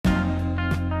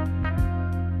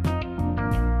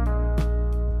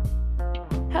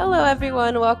Hello,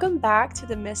 everyone. Welcome back to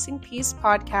the Missing Piece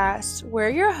podcast.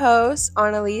 We're your hosts,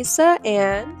 Annalisa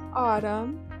and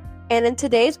Autumn. And in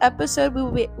today's episode,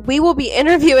 we will be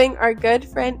interviewing our good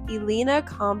friend, Elena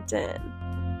Compton.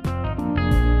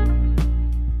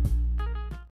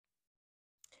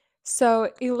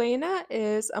 So, Elena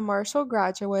is a Marshall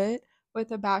graduate with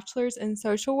a bachelor's in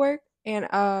social work and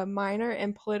a minor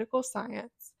in political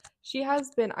science. She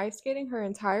has been ice skating her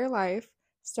entire life,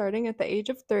 starting at the age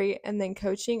of 3 and then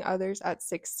coaching others at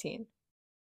 16.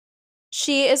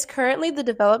 She is currently the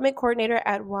development coordinator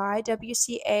at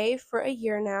YWCA for a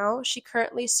year now. She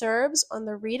currently serves on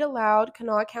the Read Aloud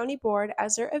Kanawha County Board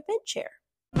as their event chair.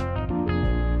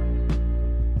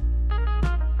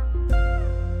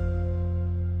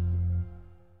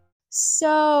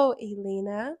 So,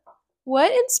 Elena,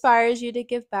 what inspires you to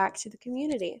give back to the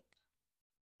community?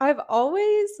 I've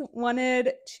always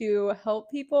wanted to help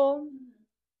people,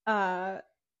 and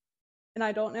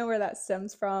I don't know where that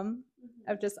stems from.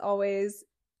 I've just always,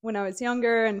 when I was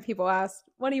younger and people asked,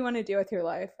 what do you want to do with your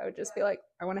life? I would just be like,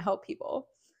 I want to help people.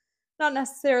 Not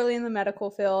necessarily in the medical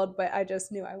field, but I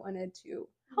just knew I wanted to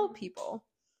help people.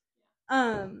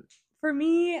 For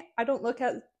me, I don't look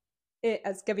at it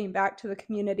as giving back to the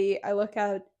community. I look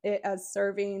at it as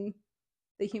serving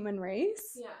the human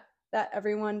race. Yeah. That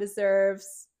everyone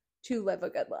deserves to live a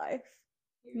good life,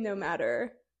 no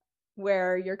matter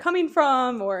where you're coming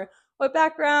from or what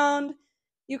background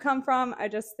you come from. I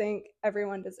just think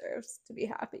everyone deserves to be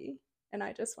happy, and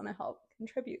I just want to help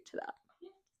contribute to that.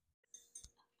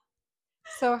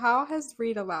 So how has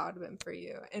Read Aloud been for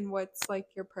you, and what's like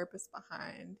your purpose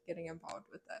behind getting involved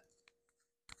with it?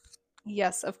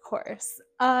 Yes, of course.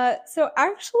 So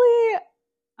actually,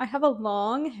 I have a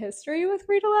long history with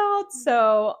Read Aloud.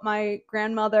 So my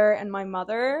grandmother and my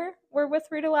mother were with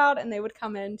Read Aloud, and they would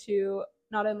come into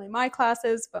not only my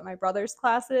classes, but my brother's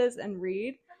classes and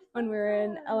read when we were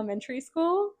in elementary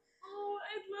school. Oh,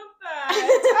 I love that.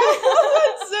 I love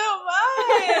it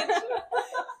so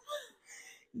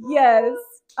much. Yes.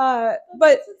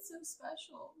 But it's so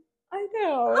special. I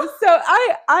know. So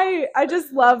I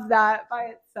just love that by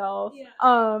itself.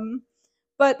 Yeah.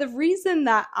 But the reason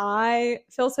that I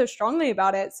feel so strongly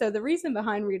about it, so the reason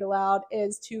behind Read Aloud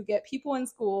is to get people in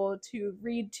school to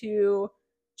read to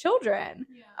children,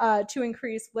 to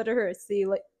increase literacy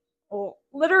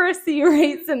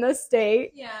rates in the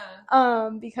state. Yeah.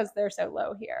 Because they're so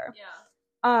low here.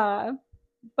 Yeah.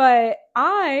 But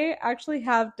I actually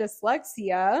have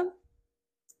dyslexia,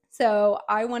 so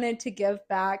I wanted to give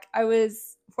back. I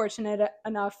was fortunate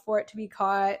enough for it to be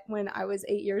caught when I was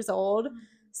 8 years old. Mm-hmm.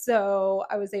 So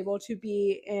I was able to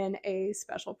be in a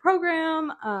special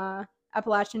program,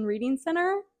 Appalachian Reading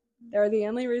Center. They're the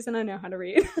only reason I know how to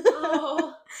read.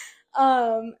 Oh.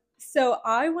 So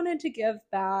I wanted to give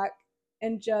back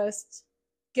and just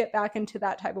get back into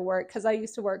that type of work because I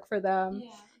used to work for them.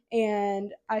 Yeah.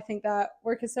 And I think that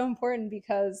work is so important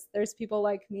because there's people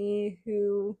like me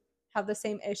who have the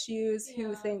same issues,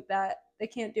 who think that they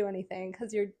can't do anything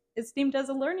because it's deemed as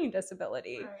a learning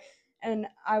disability. Right. And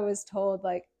I was told,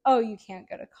 like, oh, you can't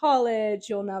go to college.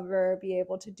 You'll never be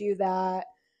able to do that.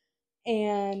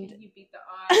 And you beat the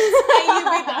odds. You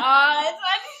beat the odds.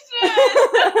 I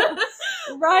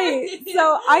should. Right.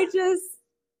 So I just,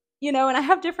 and I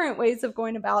have different ways of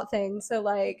going about things. So,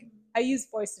 like, I use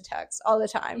voice to text all the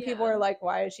time. Yeah. People are like,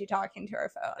 why is she talking to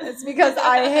her phone? It's because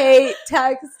I hate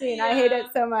texting. Yeah. I hate it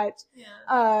so much.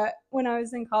 Yeah. When I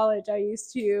was in college, I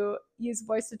used to use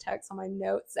voice to text on my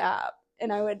notes app,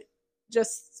 and I would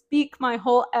just speak my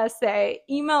whole essay,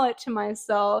 email it to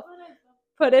myself,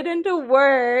 put it into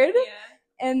Word,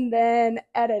 and then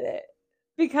edit it.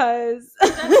 Because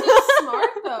that's so smart,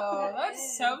 though.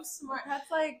 That's so smart.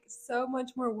 That's like so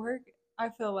much more work, I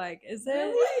feel like. Is it?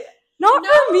 Really? Not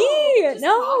for me. Just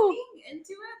talking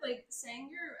into it, like saying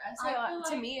your essay.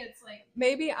 To me, it's like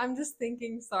maybe I'm just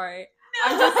thinking. Sorry,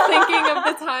 I'm just thinking of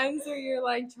the times where you're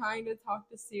like trying to talk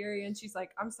to Siri, and she's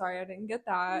like, "I'm sorry, I didn't get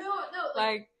that." No,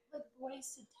 like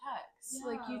voice to text. Yeah.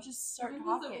 Like you just start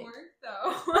talking. Doesn't work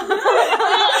though.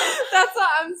 That's why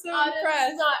I'm so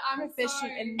impressed. I'm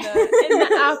proficient in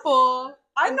the Apple.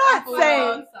 I'm not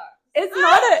saying it's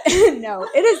not no.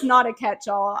 It is not a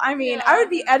catch-all. I mean, I would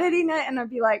be editing it and I'd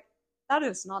be like, that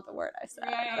is not the word I said.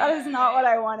 Right, that is not what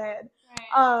I wanted.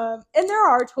 Right. And there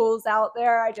are tools out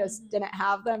there. I just didn't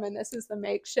have them, and this is the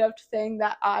makeshift thing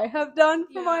that I have done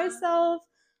for myself.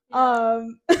 Yeah.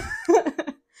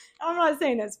 I'm not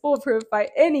saying it's foolproof by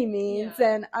any means,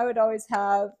 and I would always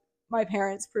have my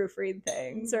parents proofread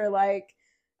things or like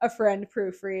a friend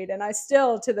proofread, and I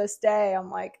still to this day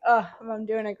I'm like, if I'm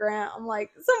doing a grant, I'm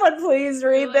like, someone please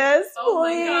read this,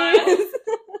 please.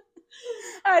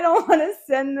 I I don't want to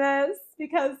send this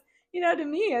because, to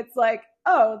me, it's like,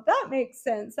 oh, that makes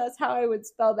sense. That's how I would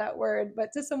spell that word.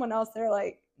 But to someone else, they're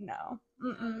like, no,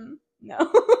 no.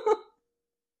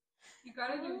 You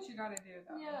gotta do what you gotta do,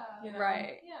 though. Yeah.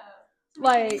 Right. Yeah.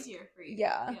 Like, easier for you.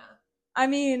 Yeah. I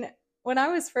mean, when I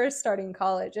was first starting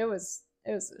college, it was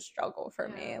a struggle for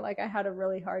me. Like, I had a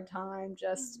really hard time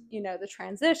just, the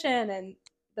transition and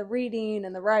the reading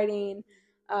and the writing.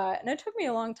 And it took me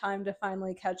a long time to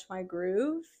finally catch my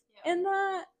groove in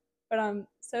that. But I'm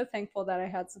so thankful that I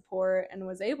had support and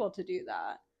was able to do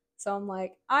that. So I'm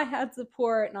like, I had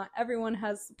support. Not everyone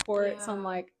has support. So I'm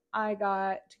like, I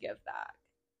got to give back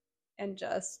and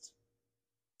just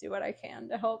do what I can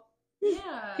to help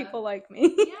people like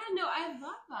me. Yeah, no, I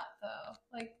love that though.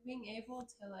 Like being able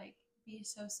to like be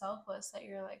so selfless that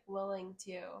you're like willing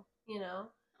to,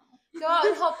 go out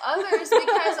and help others,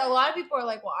 because a lot of people are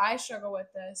like, well, I struggle with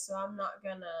this, so I'm not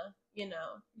gonna,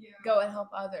 go and help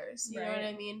others. You know what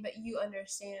I mean? But you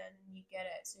understand and you get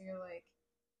it, so you're like,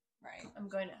 right, I'm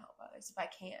going to help others if I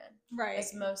can. Right.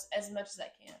 As much as I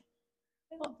can.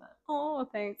 I love that. Oh,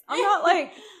 thanks. I'm not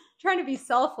like trying to be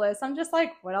selfless. I'm just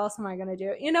like, what else am I gonna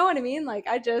do? You know what I mean? Like,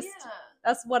 I just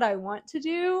that's what I want to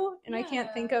do, and I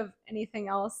can't think of anything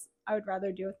else I would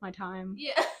rather do with my time.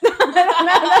 Yeah.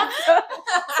 That's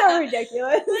so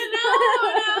ridiculous. No.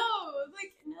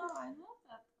 Like, no, I love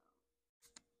that.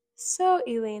 So,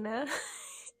 Elena,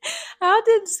 how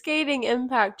did skating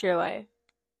impact your life?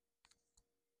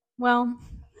 Well,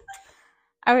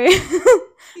 I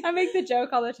make the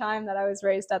joke all the time that I was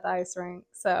raised at the ice rink,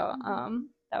 so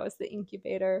that was the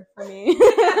incubator for me.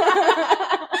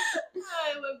 I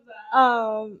love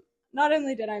that. Not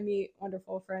only did I meet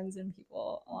wonderful friends and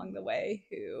people along the way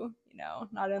who,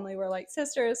 not only were like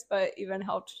sisters, but even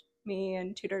helped me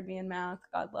and tutored me in math.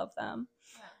 God love them.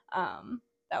 Yeah.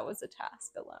 That was a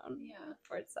task alone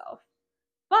for itself.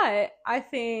 But I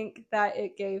think that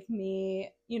it gave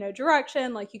me,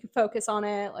 direction. Like, you could focus on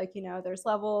it. Like, there's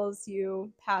levels,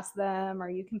 you pass them or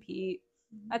you compete.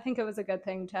 I think it was a good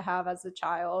thing to have as a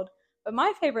child. But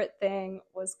my favorite thing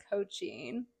was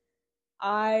coaching.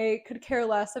 I could care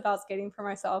less about skating for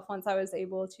myself once I was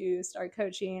able to start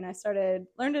coaching. I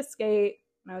learned to skate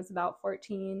when I was about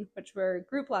 14, which were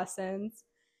group lessons.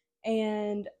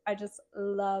 And I just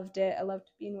loved it. I loved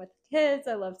being with the kids.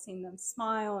 I loved seeing them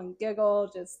smile and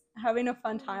giggle, just having a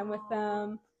fun time with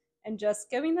them and just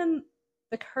giving them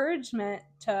the encouragement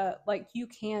to, like, you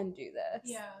can do this.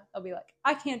 Yeah. They'll be like,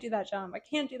 I can't do that jump. I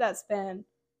can't do that spin.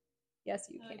 Yes,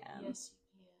 you can. Yes,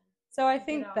 you can. So I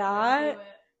think that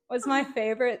was my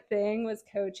favorite thing, was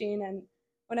coaching. And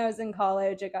when I was in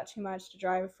college, it got too much to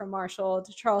drive from Marshall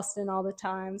to Charleston all the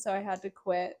time, so I had to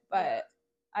quit. But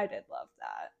I did love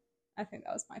that. I think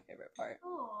that was my favorite part.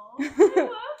 Oh, I love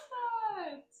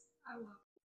that. I love it.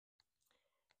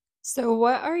 So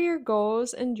what are your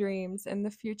goals and dreams in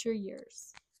the future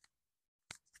years?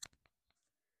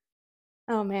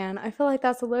 Oh man, I feel like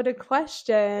that's a loaded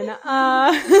question.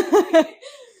 I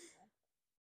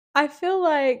feel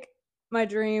like my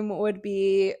dream would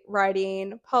be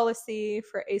writing policy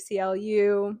for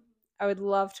ACLU. I would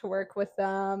love to work with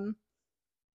them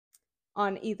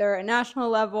on either a national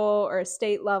level or a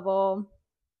state level.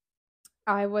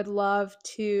 I would love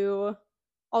to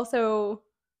also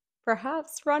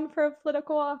perhaps run for a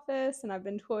political office, and I've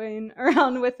been toying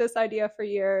around with this idea for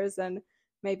years, and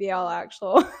maybe I'll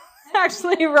actually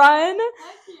run.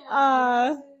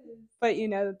 But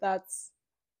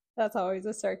that's always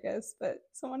a circus, but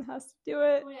someone has to do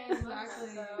it. Exactly.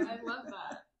 I love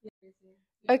that.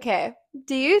 Okay.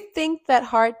 Do you think that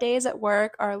hard days at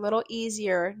work are a little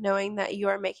easier knowing that you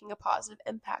are making a positive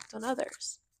impact on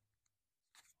others?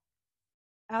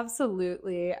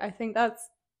 Absolutely. I think that's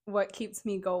what keeps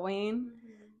me going,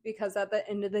 because at the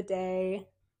end of the day,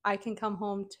 I can come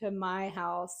home to my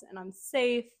house and I'm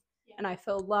safe and I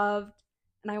feel loved,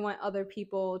 and I want other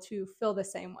people to feel the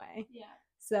same way. Yeah.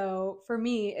 So for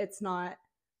me, it's not,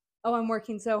 oh, I'm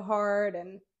working so hard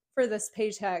and for this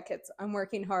paycheck, it's I'm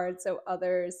working hard so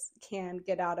others can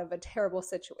get out of a terrible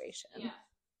situation. Yeah.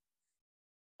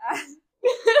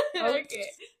 Okay.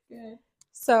 Good.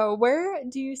 So where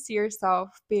do you see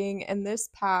yourself being in this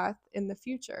path in the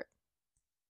future?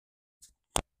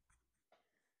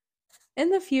 In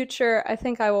the future, I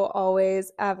think I will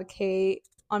always advocate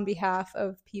on behalf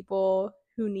of people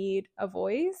who need a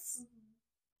voice.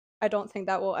 I don't think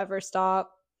that will ever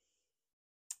stop.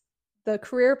 The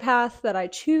career path that I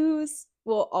choose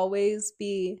will always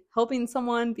be helping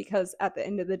someone, because at the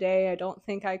end of the day, I don't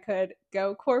think I could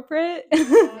go corporate.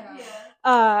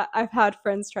 I've had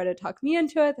friends try to talk me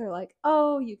into it. They're like,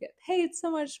 oh, you get paid so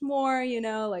much more,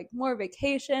 like more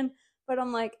vacation. but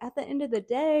I'm like, at the end of the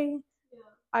day,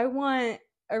 I want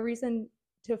a reason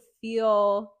to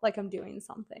feel like I'm doing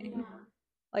something. Yeah.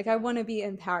 Like I want to be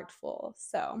impactful.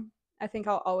 So I think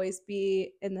I'll always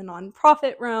be in the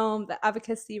nonprofit realm, the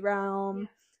advocacy realm,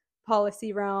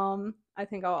 policy realm. I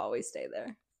think I'll always stay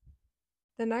there.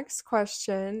 The next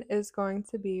question is going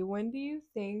to be, when do you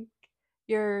think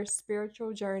your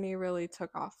spiritual journey really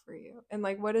took off for you? And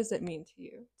like, what does it mean to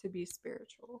you to be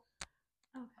spiritual?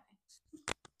 Okay.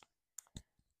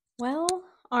 Well,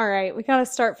 all right. We got to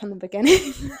start from the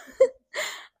beginning.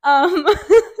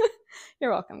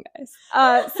 You're welcome, guys.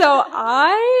 So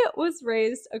I was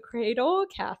raised a cradle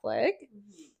Catholic.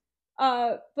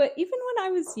 But even when I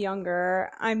was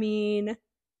younger, I mean,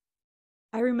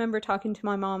 I remember talking to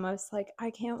my mom. I was like,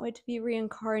 I can't wait to be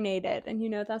reincarnated. And, you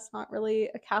know, that's not really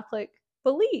a Catholic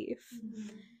belief.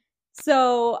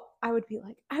 So I would be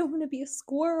like, I want to be a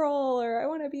squirrel or I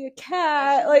want to be a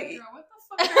cat. Like, girl, what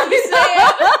the fuck are you saying?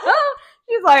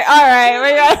 She's like, all right,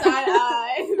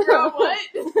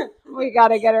 we got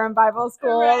to get her in Bible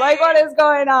school. Right. Like, what is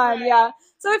going on? Right. Yeah.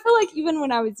 So I feel like even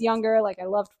when I was younger, like I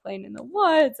loved playing in the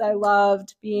woods. I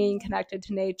loved being connected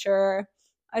to nature.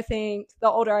 I think the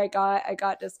older I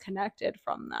got disconnected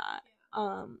from that.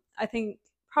 I think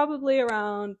probably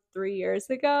around 3 years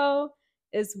ago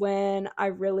is when I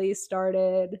really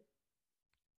started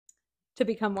to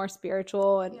become more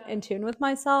spiritual and in tune with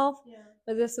myself. Yeah.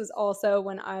 But this was also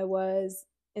when I was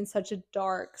in such a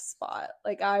dark spot.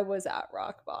 Like I was at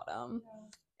rock bottom.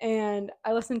 Yeah. And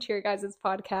I listened to your guys'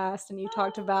 podcast and you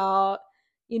talked about,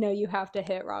 you know, you have to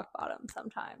hit rock bottom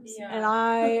sometimes. Yeah. And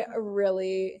I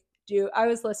really do. I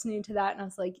was listening to that and I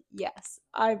was like, yes,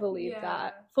 I believe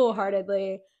that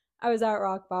full-heartedly. I was at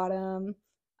rock bottom.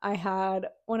 I had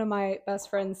one of my best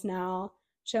friends now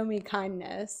show me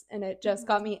kindness and it just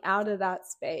got me out of that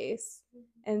space.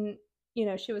 And, you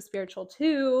know, she was spiritual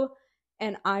too.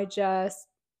 And I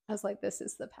was like, this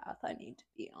is the path I need to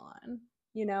be on.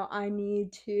 You know, I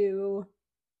need to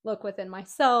look within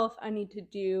myself. I need to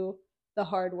do the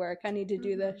hard work. I need to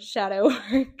do the shadow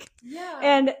work. Yeah.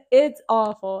 And it's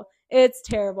awful. It's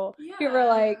terrible. Yeah. People are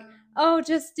like, oh,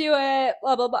 just do it,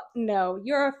 blah, blah, blah. No,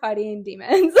 you're fighting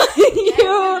demons. you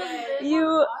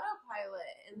autopilot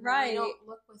and they don't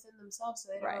look within themselves, so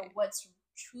they don't know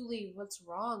what's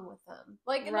wrong with them.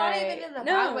 Like, not even in a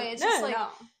bad way. It's just like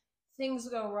things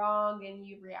go wrong and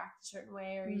you react a certain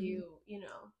way or you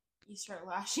start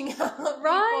lashing out at people.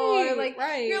 Or like,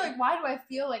 you're like, why do I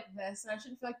feel like this? And I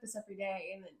shouldn't feel like this every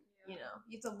day. And then, you know,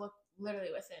 you have to look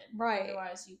literally within. Right.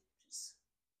 Otherwise, you just...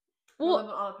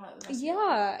 Well,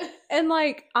 yeah. And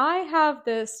like I have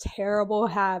this terrible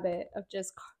habit of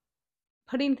just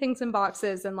putting things in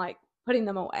boxes and like putting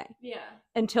them away. Yeah.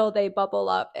 Until they bubble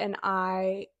up and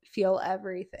I feel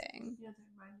everything. Yeah, that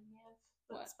reminded me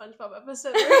of the SpongeBob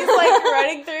episode where he's like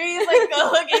running through, he's like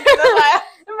looking to the left.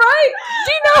 Right.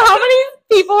 Do you know how many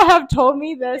people have told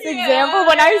me this example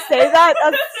when I say that?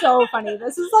 That's so funny.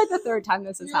 This is like the third time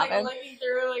this has happened. Like looking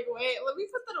through, like, wait, let me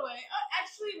put that away.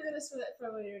 Actually, we're gonna store that for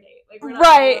a later date. Like, we're not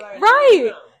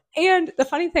right. And the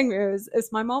funny thing is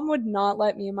my mom would not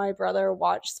let me and my brother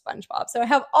watch SpongeBob. So I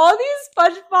have all these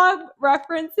SpongeBob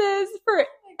references for.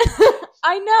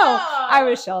 I know. I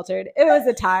was sheltered. It was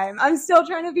a time. I'm still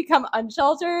trying to become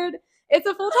unsheltered. It's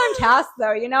a full-time task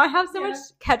though, you know. I have so much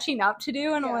catching up to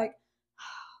do and I'm like,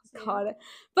 oh, God.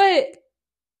 But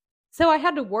so I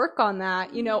had to work on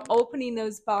that, you know, opening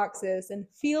those boxes and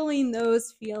feeling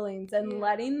those feelings and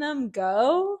letting them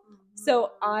go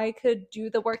so I could do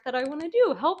the work that I want to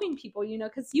do, helping people, you know,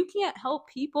 because you can't help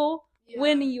people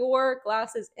when your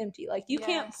glass is empty. Like you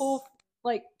can't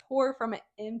pour from an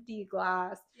empty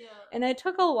glass. Yeah. And it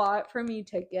took a lot for me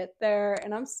to get there.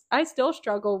 And I still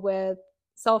struggle with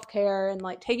self-care and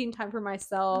like taking time for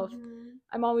myself.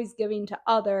 I'm always giving to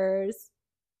others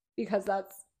because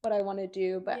that's what I want to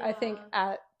do. But I think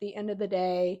at the end of the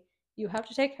day, you have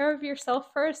to take care of yourself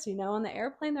first. You know, on the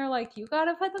airplane, they're like, you got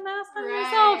to put the mask on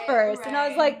yourself first. Right. And I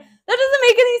was like, that doesn't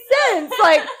make any sense.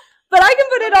 Like, but I can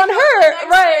put it on her.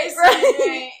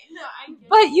 Right. No, I get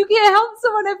but you can't help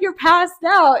someone if you're passed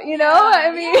out, you know?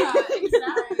 I mean,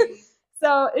 exactly.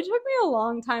 So it took me a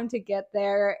long time to get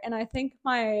there. And I think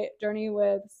my journey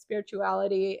with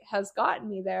spirituality has gotten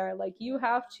me there. Like, you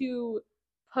have to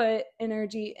put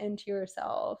energy into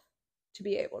yourself to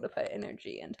be able to put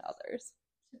energy into others.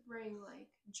 To bring, like,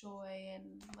 joy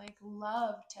and, like,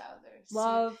 love to others.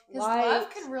 Love, because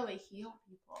love can really heal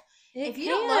people. If you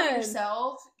don't love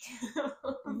yourself,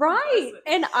 right?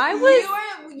 And I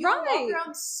was you walk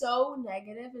around so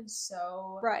negative and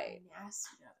so nasty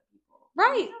to other people.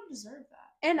 Right? You don't deserve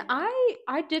that. And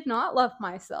I did not love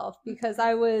myself because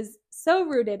I was so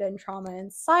rooted in trauma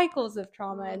and cycles of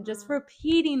trauma and just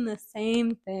repeating the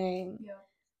same thing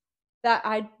that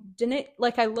I didn't,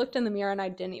 like, I looked in the mirror and I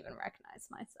didn't even recognize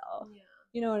myself. Yeah.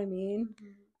 You know what I mean?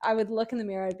 I would look in the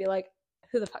mirror, I'd be like,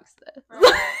 who the fuck's this?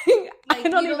 Right. I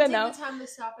don't even know. You don't take the time to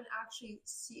stop and actually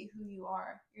see who you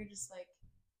are. You're just like,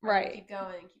 right. Keep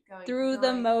going. Through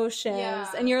the motions.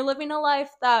 And you're living a life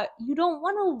that you don't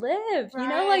want to live. Right. You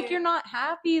know, like, you're not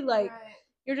happy. Like,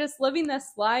 you're just living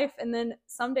this life. And then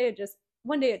one day it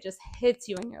just hits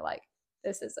you and you're like,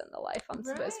 this isn't the life I'm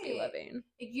supposed to be living.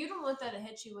 Like, you don't want that to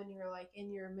hit you when you're like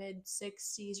in your mid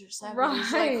 60s or 70s.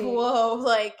 Right.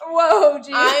 Like, whoa,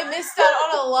 geez. I missed out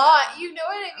on a lot. You know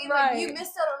what I mean? Right. Like, you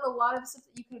missed out on a lot of stuff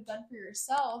that you could have done for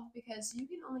yourself because you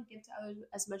can only give to others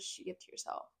as much as you give to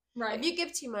yourself. Right. If you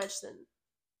give too much, then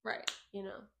you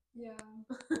know. Yeah.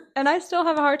 And I still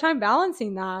have a hard time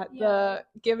balancing that, the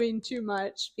giving too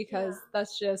much, because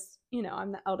that's just, you know,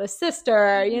 I'm the eldest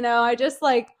sister, you know, I just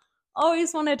like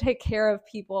always want to take care of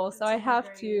people. So I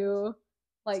have to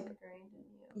like,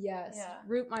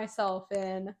 root myself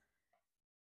in,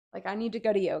 like, I need to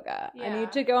go to yoga. I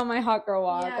need to go on my hot girl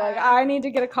walk. Like, I need to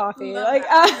get a coffee. Like,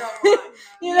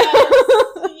 you know,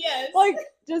 like,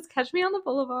 just catch me on the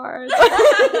boulevard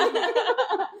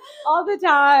all the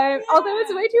time. Although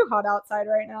it's way too hot outside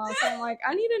right now, so I'm like,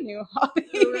 I need a new hobby.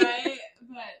 Right,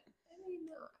 but I mean,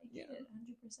 no, I get it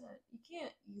 100%.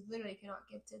 You literally cannot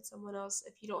give to someone else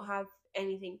if you don't have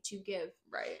anything to give.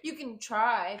 Right. You can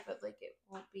try, but like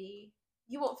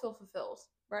you won't feel fulfilled.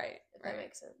 Right. If that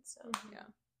makes sense. So yeah.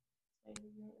 She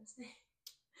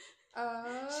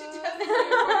doesn't.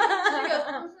 She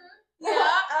goes, yeah.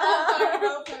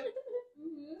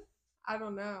 I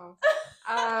don't know.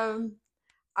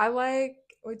 I like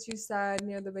what you said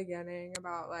near the beginning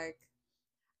about, like,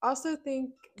 I also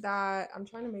think that I'm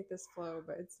trying to make this flow,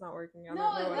 but it's not working. I don't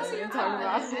know what I'm talking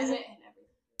about.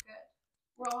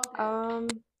 We're all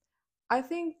good. I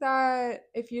think that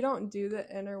if you don't do the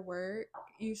inner work,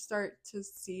 you start to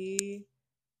see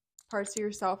parts of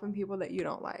yourself and people that you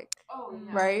don't like. Oh,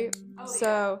 yeah. Right? Oh,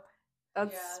 so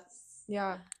that's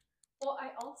Well,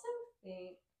 I also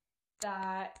think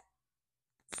that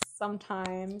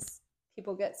sometimes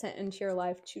people get sent into your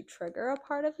life to trigger a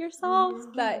part of yourself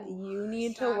that you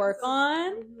need to work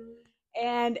on.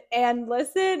 And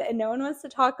listen, and no one wants to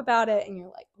talk about it, and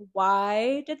you're like,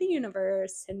 why did the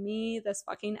universe send me this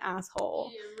fucking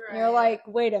asshole? Right. And you're like,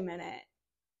 wait a minute,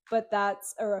 but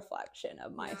that's a reflection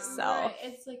of myself. Right.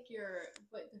 It's like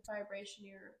the vibration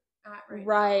you're at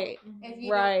right now. If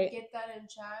you don't get that in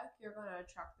check, you're gonna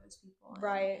attract those people.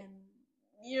 And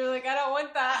you're like, I don't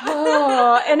want that.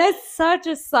 Oh, and it's such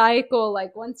a cycle.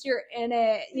 Like, once you're in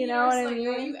it, you know what I mean?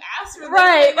 Oh, you asked for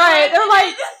right. They're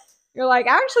like, you're like,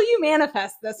 actually, you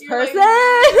manifest this person.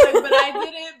 Like, but I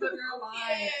didn't. But you're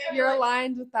aligned. You're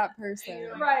aligned with that person.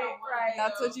 Like, right.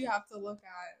 That's what you have to look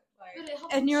at. Like,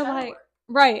 and you're like,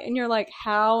 right. And you're like,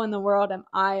 how in the world am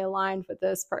I aligned with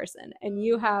this person? And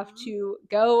you have to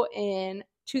go in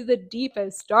to the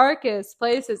deepest, darkest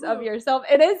places of yourself.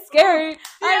 It is scary.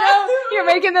 I know you're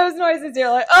making those noises.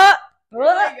 You're like, I don't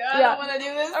want to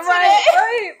do this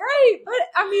today. Right. But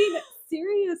I mean,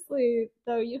 seriously,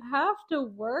 though, you have to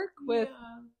work with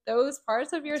those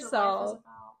parts of yourself.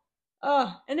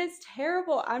 And it's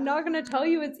terrible. I'm not going to tell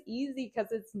you it's easy,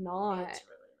 because it's not. It's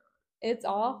really not. It's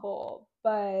awful,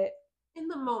 but in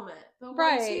the moment. But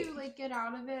once you like get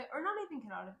out of it, or not even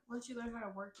get out of it, once you learn how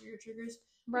to work through your triggers,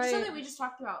 which is something we just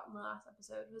talked about in the last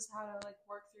episode, was how to like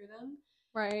work through them.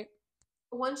 Right.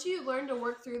 Once you learn to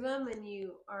work through them and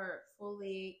you are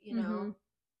fully, you know,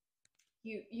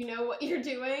 you know what you're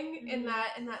doing in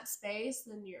that space,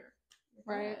 then you're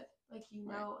good. Like, you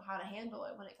know how to handle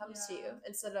it when it comes to you,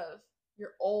 instead of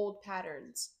your old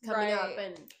patterns coming up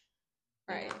and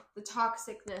you know, the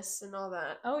toxicness and all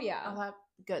that. Oh yeah, all that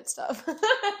good stuff.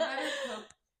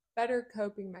 Better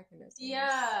coping mechanisms.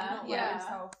 Yeah, Let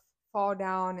yourself fall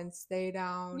down and stay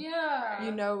down. Yeah,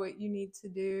 you know what you need to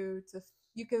do to.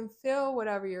 You can feel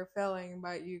whatever you're feeling,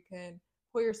 but you can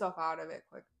pull yourself out of it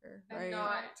quicker, right? And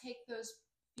not take those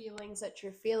feelings that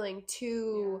you're feeling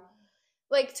to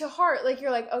like to heart. Like,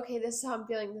 you're like, okay, this is how I'm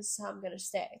feeling, this is how I'm gonna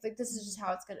stay. Like, this is just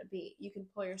how it's gonna be. You can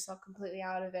pull yourself completely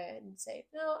out of it and say,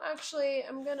 no, actually,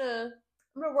 I'm gonna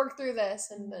work through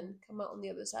this, and then come out on the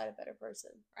other side a better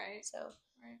person. Right. So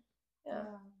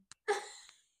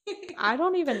I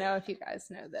don't even know if you guys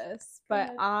know this,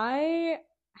 but I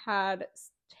had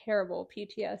terrible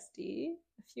PTSD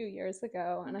a few years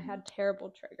ago, and I had terrible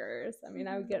triggers. I mean,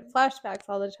 I would get flashbacks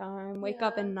all the time, wake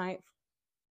up in night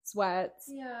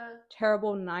sweats,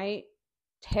 terrible night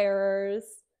terrors,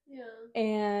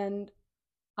 and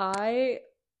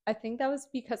I think that was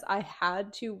because I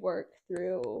had to work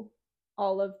through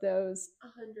all of those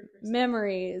 100%.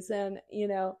 memories, and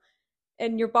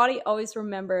and your body always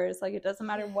remembers. Like, it doesn't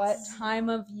matter what time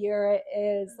of year it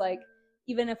is. Like,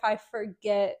 even if I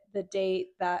forget the date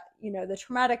that the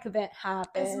traumatic event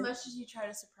happened, as much as you try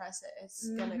to suppress it, it's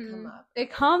gonna come up.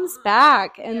 It comes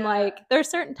back, and like there's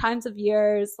certain times of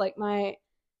years, like my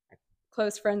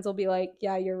close friends will be like,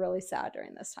 yeah, you're really sad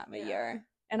during this time of year,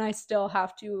 and I still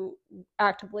have to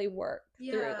actively work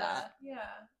through that. Yeah.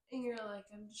 And you're like,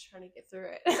 I'm just trying to get through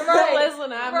it. Right.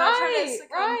 Listen, I'm not trying to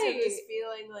succumb to this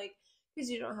feeling, like, because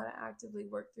you don't know how to actively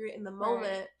work through it in the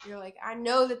moment. You're like, I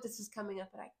know that this is coming up,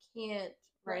 but I can't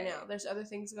right now. There's other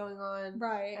things going on.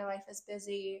 Right. My life is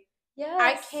busy. Yes.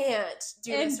 I can't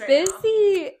do and this right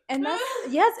busy, now. And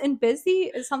that's and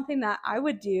busy is something that I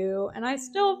would do, and I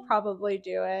still probably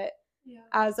do it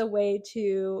as a way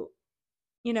to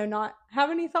not have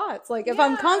any thoughts. Like, if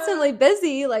I'm constantly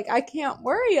busy, like, I can't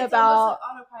worry about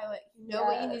autopilot. You know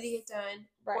what you need to get done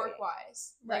work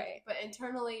wise. Right. But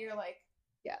internally you're like,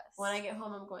 when I get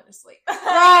home, I'm going to sleep.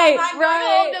 Right. I'm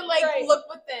going home to look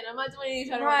within. I'm not doing any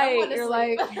trying to right. I'm going to you're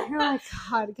sleep. You're like,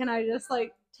 God, can I just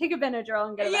like take a Benadryl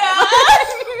and go to bed? Not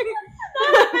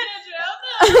a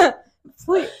Benadryl.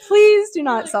 Please do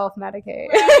not self-medicate.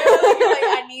 Right. You're like,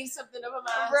 I need something of a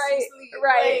mask. Right.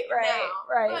 Right.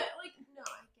 But like, no,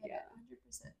 I get it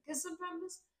 100%. Because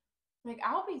sometimes, like,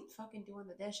 I'll be fucking doing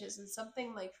the dishes and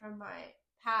something like from my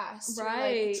past, or,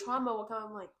 like, trauma will come.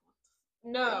 I'm like,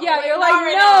 no. Yeah, like, you're like,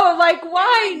 no, now. like,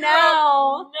 why now?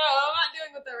 No, I'm not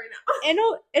doing with that right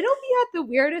now. It'll be at the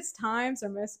weirdest times or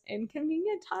most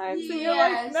inconvenient times, and you're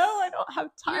like, no, I don't have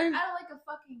time. You're at like a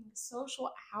fucking social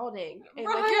outing, and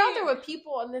like you're out there with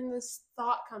people, and then this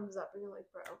thought comes up, and you're like,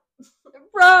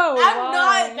 bro,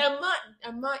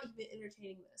 I'm not even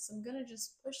entertaining this. I'm gonna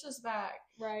just push this back,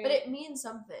 right? But it means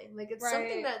something. Like, it's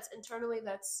something that's internally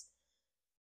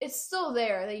it's still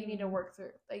there that you need to work through.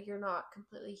 Like, you're not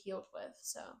completely healed with.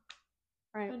 So,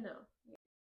 right. But no.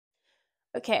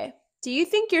 Okay. Do you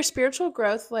think your spiritual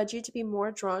growth led you to be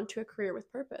more drawn to a career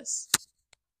with purpose?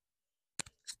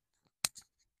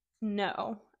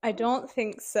 No, I don't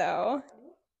think so.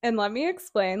 And let me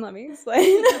explain.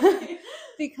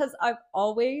 Because I've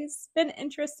always been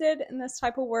interested in this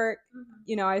type of work.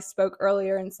 I spoke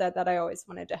earlier and said that I always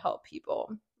wanted to help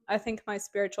people. I think my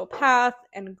spiritual path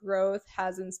and growth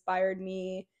has inspired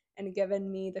me and given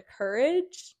me the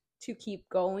courage to keep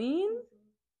going,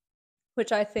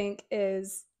 which I think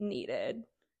is needed,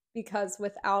 because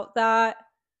without that,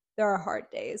 there are hard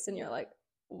days and you're like,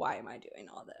 why am I doing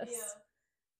all this? Yeah.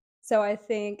 So I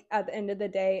think at the end of the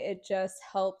day, it just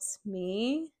helps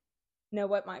me know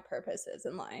what my purpose is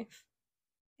in life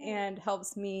and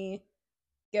helps me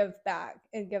give back.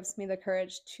 It gives me the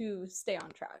courage to stay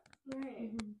on track.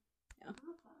 Right. Yeah.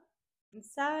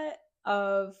 Instead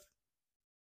of,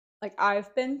 like,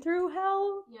 I've been through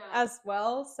hell as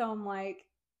well, so I'm like,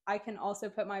 I can also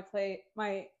put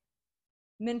my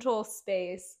mental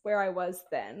space where I was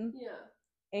then.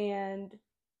 Yeah. And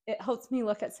it helps me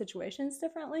look at situations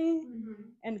differently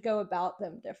and go about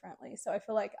them differently. So I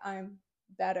feel like I'm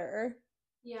better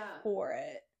for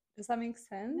it. Does that make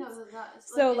sense? No, that does.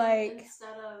 So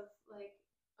instead of like,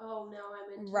 oh, now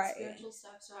I'm into spiritual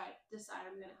stuff, so I decide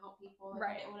I'm gonna help people. Like,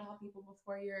 I didn't want to help people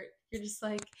before. You're just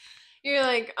like,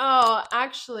 oh,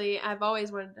 actually, I've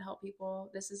always wanted to help people.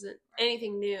 This isn't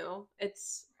anything new.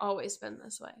 It's always been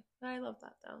this way. But I love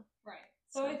that though. Right.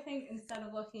 So I think instead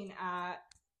of looking at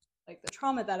like the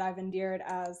trauma that I've endured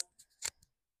as,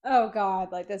 oh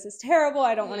God, like, this is terrible,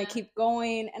 I don't want to keep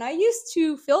going. And I used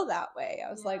to feel that way.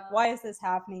 I was like, why is this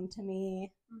happening to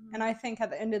me? And I think at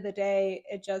the end of the day,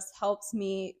 it just helps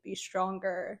me be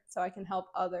stronger so I can help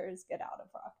others get out of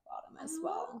rock bottom as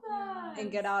well.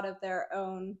 And get out of their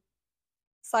own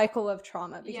cycle of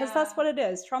trauma, because that's what it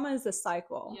is. Trauma is a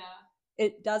cycle. Yeah.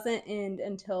 It doesn't end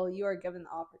until you are given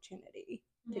the opportunity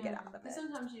to get out of it.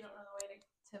 Sometimes you don't know the way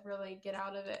to really get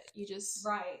out of it. You just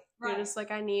you're just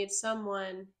like, I need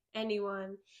someone,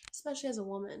 anyone, especially as a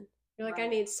woman. You're like, I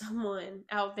need someone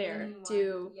out there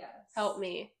to help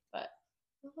me. But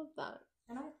I love that.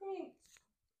 And I think,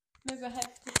 no, go ahead.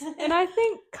 And I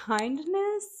think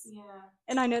kindness,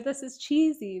 and I know this is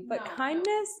cheesy, but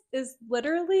kindness is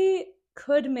literally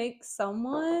could make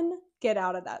someone get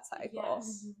out of that cycle,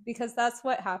 because that's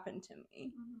what happened to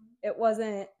me. It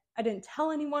wasn't, I didn't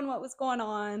tell anyone what was going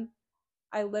on.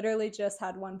 I literally just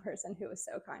had one person who was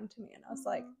so kind to me, and I was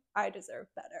like, I deserve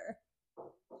better.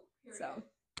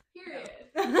 Period.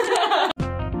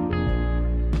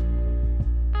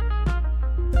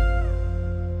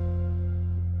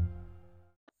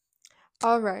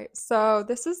 All right, so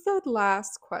this is the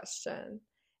last question.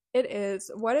 It is,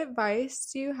 what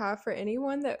advice do you have for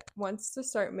anyone that wants to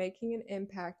start making an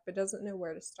impact but doesn't know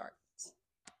where to start?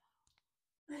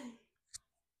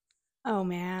 Oh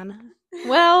man.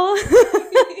 Well,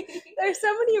 there's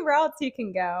so many routes you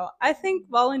can go. I think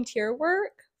volunteer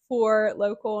work for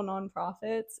local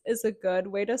nonprofits is a good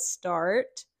way to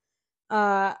start.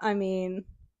 I mean,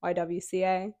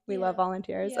 YWCA, we love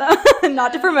volunteers.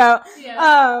 Not to promote.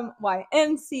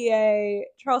 YMCA,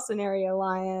 Charleston Area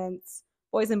Alliance,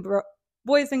 Boys and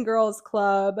Girls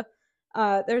Club.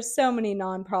 There's so many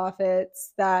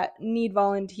nonprofits that need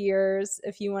volunteers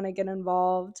if you want to get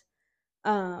involved.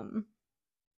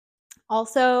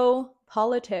 Also,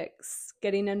 politics,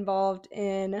 getting involved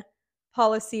in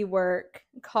policy work,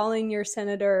 calling your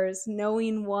senators,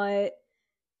 knowing what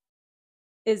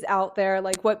is out there,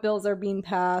 like what bills are being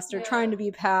passed or trying to be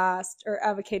passed or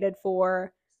advocated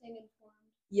for. Staying informed.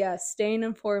 Yes, staying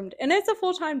informed. And it's a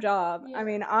full-time job. I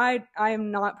mean, I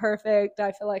am not perfect.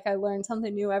 I feel like I learn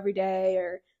something new every day,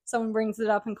 or someone brings it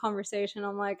up in conversation.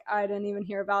 I'm like, I didn't even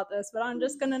hear about this, but I'm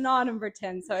just going to nod and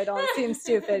pretend so I don't seem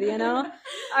stupid, you know?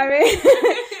 I mean,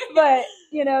 but,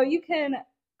 you know, you can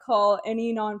call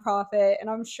any nonprofit and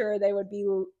I'm sure they would be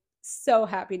so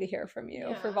happy to hear from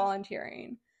you for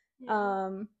volunteering.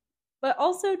 But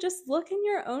also just look in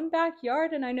your own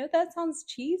backyard. And I know that sounds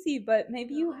cheesy, but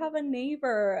maybe you have a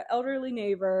neighbor, elderly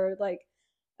neighbor, like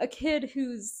a kid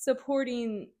who's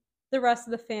supporting the rest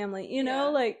of the family, you know,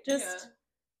 like just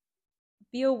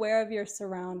be aware of your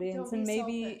surroundings and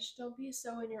maybe selfish. Don't be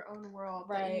so in your own world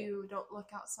that you don't look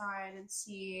outside and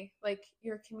see like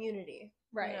your community,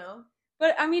 you know?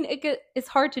 But I mean, it's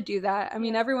hard to do that. I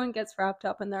mean, everyone gets wrapped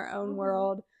up in their own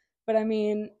world, but I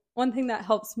mean, one thing that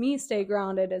helps me stay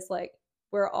grounded is like,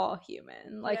 we're all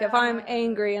human. Like if I'm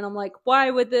angry and I'm like,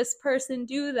 why would this person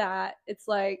do that? It's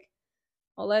like,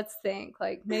 well, let's think,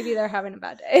 like maybe they're having a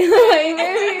bad day.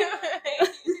 Like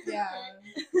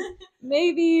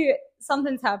maybe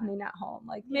something's happening at home.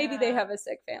 Like maybe they have a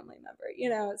sick family member, you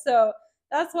know? So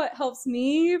that's what helps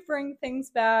me bring things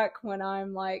back when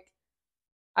I'm like,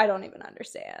 I don't even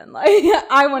understand. Like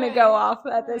I want to go off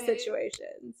at this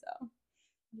situation. So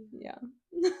yeah.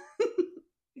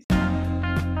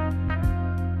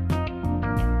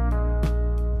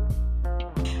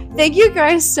 Thank you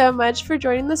guys so much for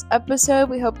joining this episode.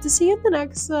 We hope to see you in the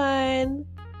next one.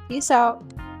 Peace out.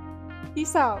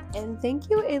 Peace out. And thank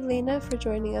you, Elena, for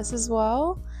joining us as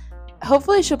well.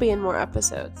 Hopefully she'll be in more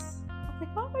episodes.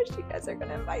 Oh my gosh, you guys are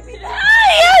gonna invite me back.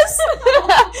 Yes!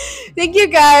 Thank you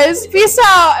guys. Peace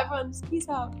out. Everyone, peace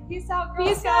out. Peace out, girl.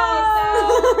 Peace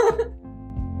out.